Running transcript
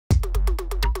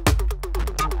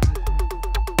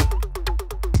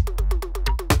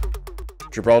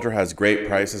Gibraltar has great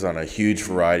prices on a huge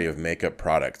variety of makeup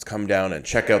products. Come down and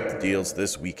check out the deals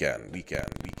this weekend.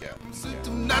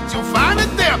 Tonight you'll find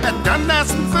it there at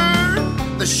Dundas and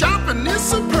Third. The shopping is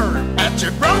superb at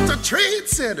Gibraltar Trade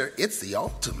Center. It's the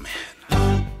ultimate.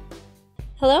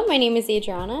 Hello, my name is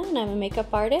Adriana and I'm a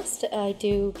makeup artist. I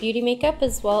do beauty makeup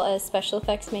as well as special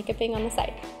effects makeuping on the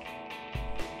side.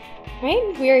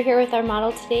 Alright, we are here with our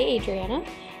model today, Adriana.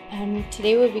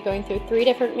 Today we'll be going through 3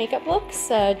 different makeup looks,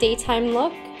 a daytime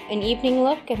look, an evening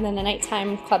look, and then a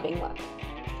nighttime clubbing look.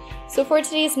 So for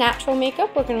today's natural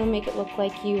makeup, we're going to make it look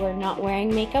like you are not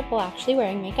wearing makeup while actually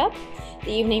wearing makeup.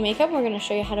 The evening makeup, we're going to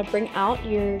show you how to bring out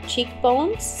your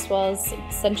cheekbones as well as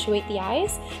accentuate the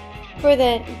eyes. For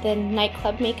the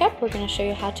nightclub makeup, we're going to show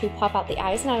you how to pop out the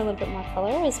eyes and add a little bit more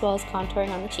color as well as contouring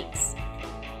on the cheeks.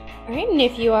 Alright, and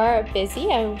if you are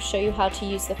busy, I will show you how to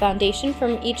use the foundation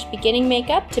from each beginning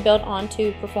makeup to build on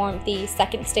to perform the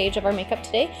second stage of our makeup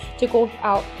today to go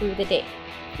out through the day.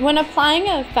 When applying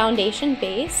a foundation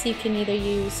base, you can either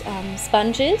use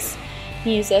sponges,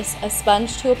 use a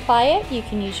sponge to apply it, you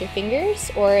can use your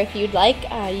fingers, or if you'd like,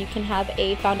 you can have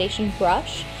a foundation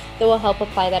brush that will help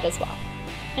apply that as well.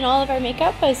 And all of our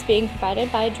makeup is being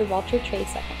provided by Gibraltar Trade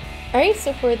Center. Alright,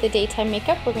 so for the daytime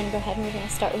makeup, we're going to go ahead and we're going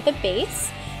to start with a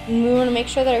base. And we want to make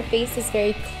sure that our face is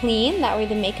very clean, that way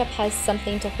the makeup has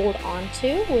something to hold on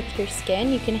to with your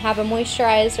skin. You can have a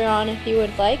moisturizer on if you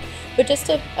would like, but just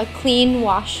a clean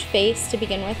washed face to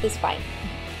begin with is fine.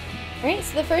 Alright,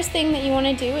 so the first thing that you want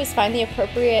to do is find the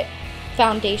appropriate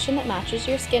foundation that matches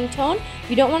your skin tone.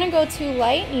 You don't want to go too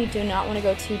light and you do not want to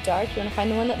go too dark. You want to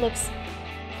find the one that looks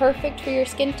perfect for your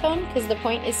skin tone, because the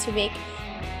point is to make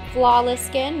flawless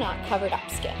skin, not covered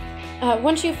up skin.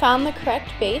 Once you've found the correct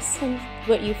base and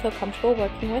what you feel comfortable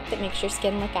working with that makes your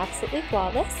skin look absolutely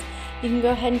flawless, you can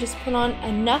go ahead and just put on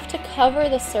enough to cover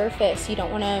the surface. You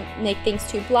don't want to make things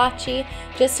too blotchy,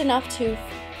 just enough to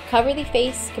cover the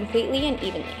face completely and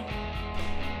evenly.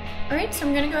 Alright, so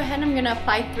I'm going to go ahead and I'm going to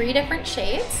apply 3 different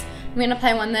shades. I'm going to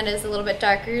apply one that is a little bit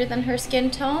darker than her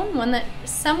skin tone, one that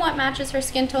somewhat matches her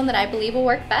skin tone that I believe will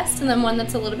work best, and then one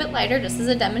that's a little bit lighter just as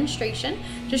a demonstration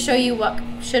to show you what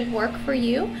should work for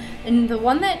you. And the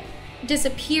one that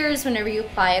disappears whenever you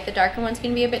apply it, the darker one's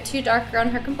going to be a bit too darker on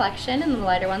her complexion and the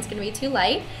lighter one's going to be too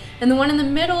light. And the one in the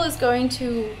middle is going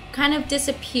to kind of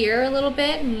disappear a little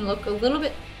bit and look a little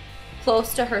bit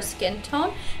close to her skin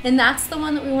tone, and that's the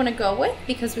one that we want to go with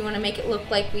because we want to make it look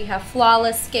like we have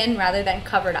flawless skin rather than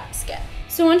covered up skin.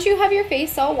 So once you have your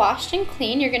face all washed and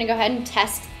clean, you're going to go ahead and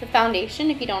test the foundation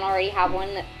if you don't already have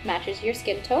one that matches your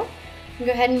skin tone. Go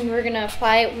ahead and we're going to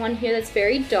apply one here that's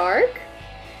very dark,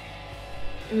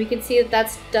 and we can see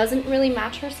that doesn't really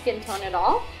match her skin tone at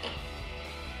all.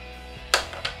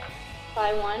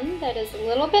 Apply one that is a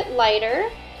little bit lighter.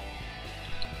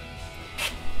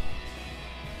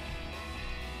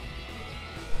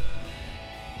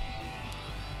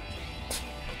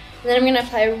 Then I'm going to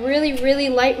apply a really, really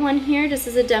light one here just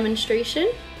as a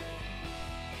demonstration.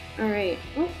 Alright.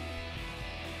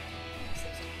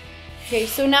 Okay,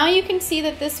 so now you can see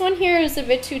that this one here is a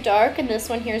bit too dark and this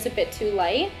one here is a bit too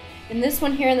light. And this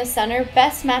one here in the center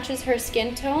best matches her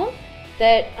skin tone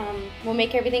that will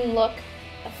make everything look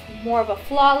more of a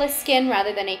flawless skin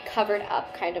rather than a covered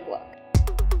up kind of look.